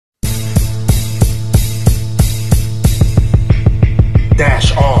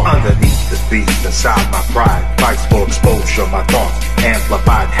dash on. Underneath the beast, inside my pride, fights for exposure, my thoughts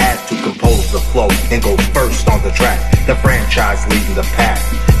amplified. Had to compose the flow and go first on the track. The franchise leading the pack.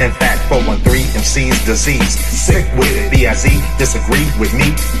 In fact, 413 Emcee's disease. Sick with it, BIZ, disagree with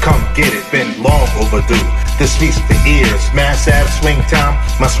me? Come get it, been long overdue. This feast for ears, mass ab swing time.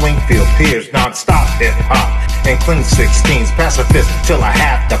 My swing field peers, non-stop hip-hop. And clean 16s, pacifist till I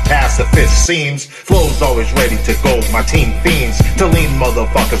have to pacifist. Seems flow's always ready to go. My team fiends to lean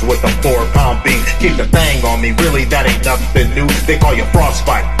motherfuckers with a 4-pound beat. Keep the thing on me, really that ain't nothing new. They call you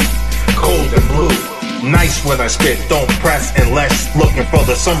frostbite, cold and blue. Nice when I spit, don't press unless looking for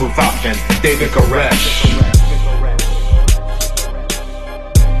the sunroof option. David Koresh.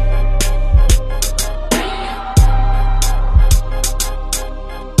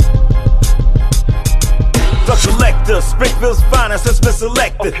 Collector, Springfield's finest has been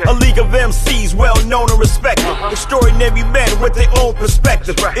selected. A league of MCs well known and respected. Extraordinary men with their own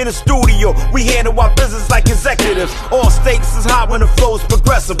perspective. In the studio, we handle our business like executives. All status is high when the flow's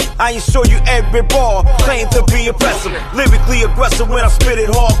progressive. I ensure you every bar claim to be impressive. Lyrically aggressive when I spit it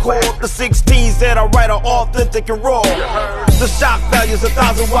hardcore. The 16s that I write are authentic and raw. The shock value's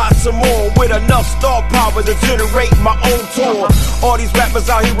 1,000 watts or more, with enough star power to generate my own tour. All these rappers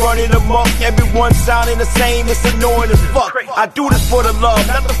out here running amok, everyone sounding the same. It's annoying as fuck. I do this for the love,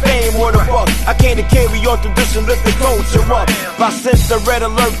 not the fame or the buck. I came to carry on tradition, lift the culture up. By sense the red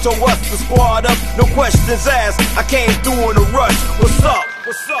alert to us, the squad up, no questions asked. I came through in a rush. What's up?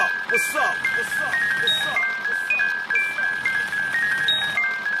 What's up? What's up? What's up? What's up?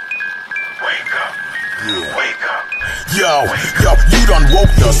 Wake up. Wake up. Yo, you done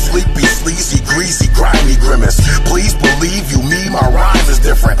woke the sleepy, sleazy, greasy, grimy grimace. Please believe you, me, my rhymes is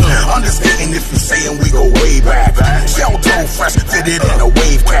different. Understating if you saying we go way back. Shell toe fresh, fitted in a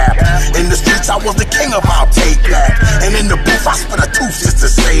wave cap. In the streets I was the king of I'll take that. And in the booth I spit a tooth just to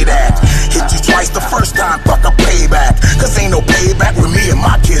say that. Hit you twice the first time, fuck a payback. Cause ain't no payback where me and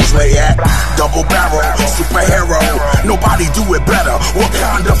my kids lay at. Double barrel, superhero, nobody do it better.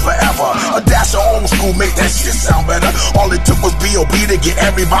 Wakanda forever. A dash of old school make that shit sound better. All it took was BOB to get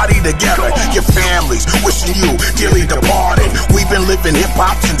everybody together. Your families wishing you dearly departed. We've been living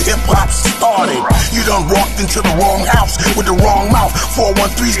hip-hop since hip-hop started. You done walked into the wrong house with the wrong mouth.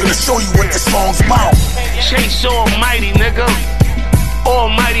 413's gonna show you what this song's about. Chase Almighty, nigga.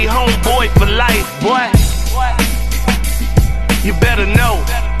 Almighty homeboy for life, boy. You better know.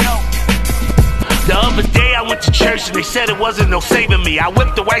 The other day I went to church and they said it wasn't no saving me. I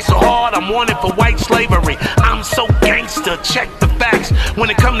whipped the white so hard I'm wanted for white slavery. I'm so gangster, check the facts. When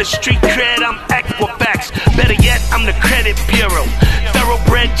it come to street cred, I'm Equifax. Better yet, I'm the credit bureau.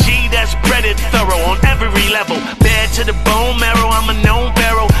 Thoroughbred G, that's breaded thorough on every level. Bad to the bone marrow, I'm a known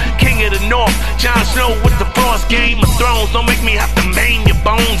barrel. King of the North, Jon Snow with the Frost, Game of Thrones. Don't make me have to maim your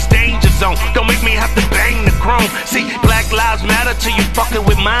bones, danger zone. Don't make me have to bang the chrome. See, Black Lives Matter till you fucking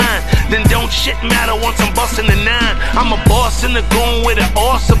with mine. Then don't shit matter once I'm busting the 9. I'm a boss in the goon with an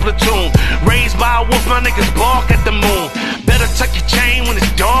awesome platoon. Raised by a wolf, my niggas bark at the moon. Better tuck your chain when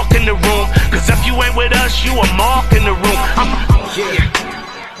it's dark in the room. Cause if you ain't with us, you a mark in the room.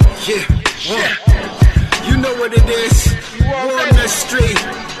 You know what it is. War on the street.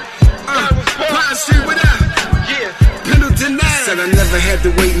 Pine Street, what up? Pendleton said I never had to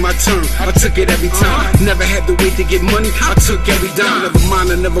wait my turn. I took it every time. Never had to wait to get money. I took every dime. Never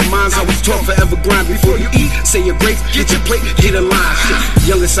mind, never minds. I was taught forever grind. Before you eat, say your grace, get your plate, get a line. Shit.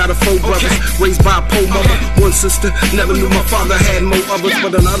 Youngest out of 4 brothers, raised by a poor mother. 1 sister, never knew my father had more others.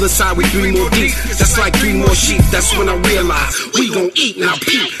 But on the other side, we 3 more deep. That's like 3 more sheep. That's when I realized we gon' eat now.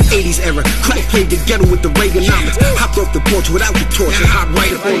 Peep. 80s era, crack played the ghetto with the Reaganomics. Hopped off the porch without the torch and hopped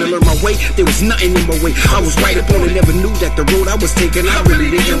right up on and learned my way. There was nothing in my way. I was right up on it, never knew that the road I was taking, I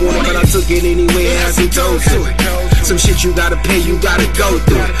really didn't want it, but I took it anyway as he told to. Some shit you gotta pay, you gotta go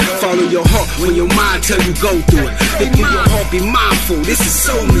through it. Follow your heart when your mind tell you go through it. If you your heart be mindful, this is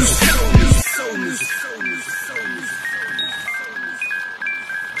soul music.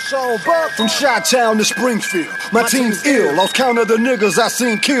 SAWBUC from Chi-Town to Springfield. My team's ill, lost count of the niggas I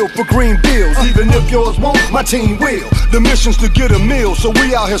seen killed for green bills. Even if yours won't, my team will. The mission's to get a meal, so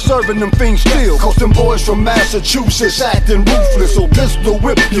we out here serving them things still. Cause them boys from Massachusetts acting ruthless. So pistol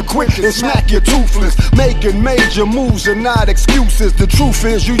whip you quick and smack you toothless. Making major moves and not excuses. The truth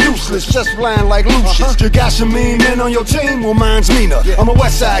is you useless, just lying like Lucius. You got some mean men on your team? Well mine's meaner. I'm a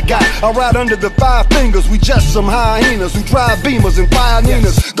West Side guy, I ride under the 5 fingers. We just some hyenas who drive Beamers and fire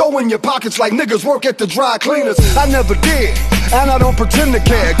Ninas. Go in your pockets like niggas work at the dry cleaners. I never did, and I don't pretend to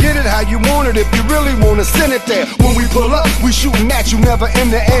care. Get it how you want it, if you really wanna send it there. When we pull up, we shooting at you, never in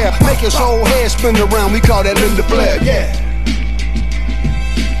the air. Make his whole head spin around, we call that Linda Blair, yeah.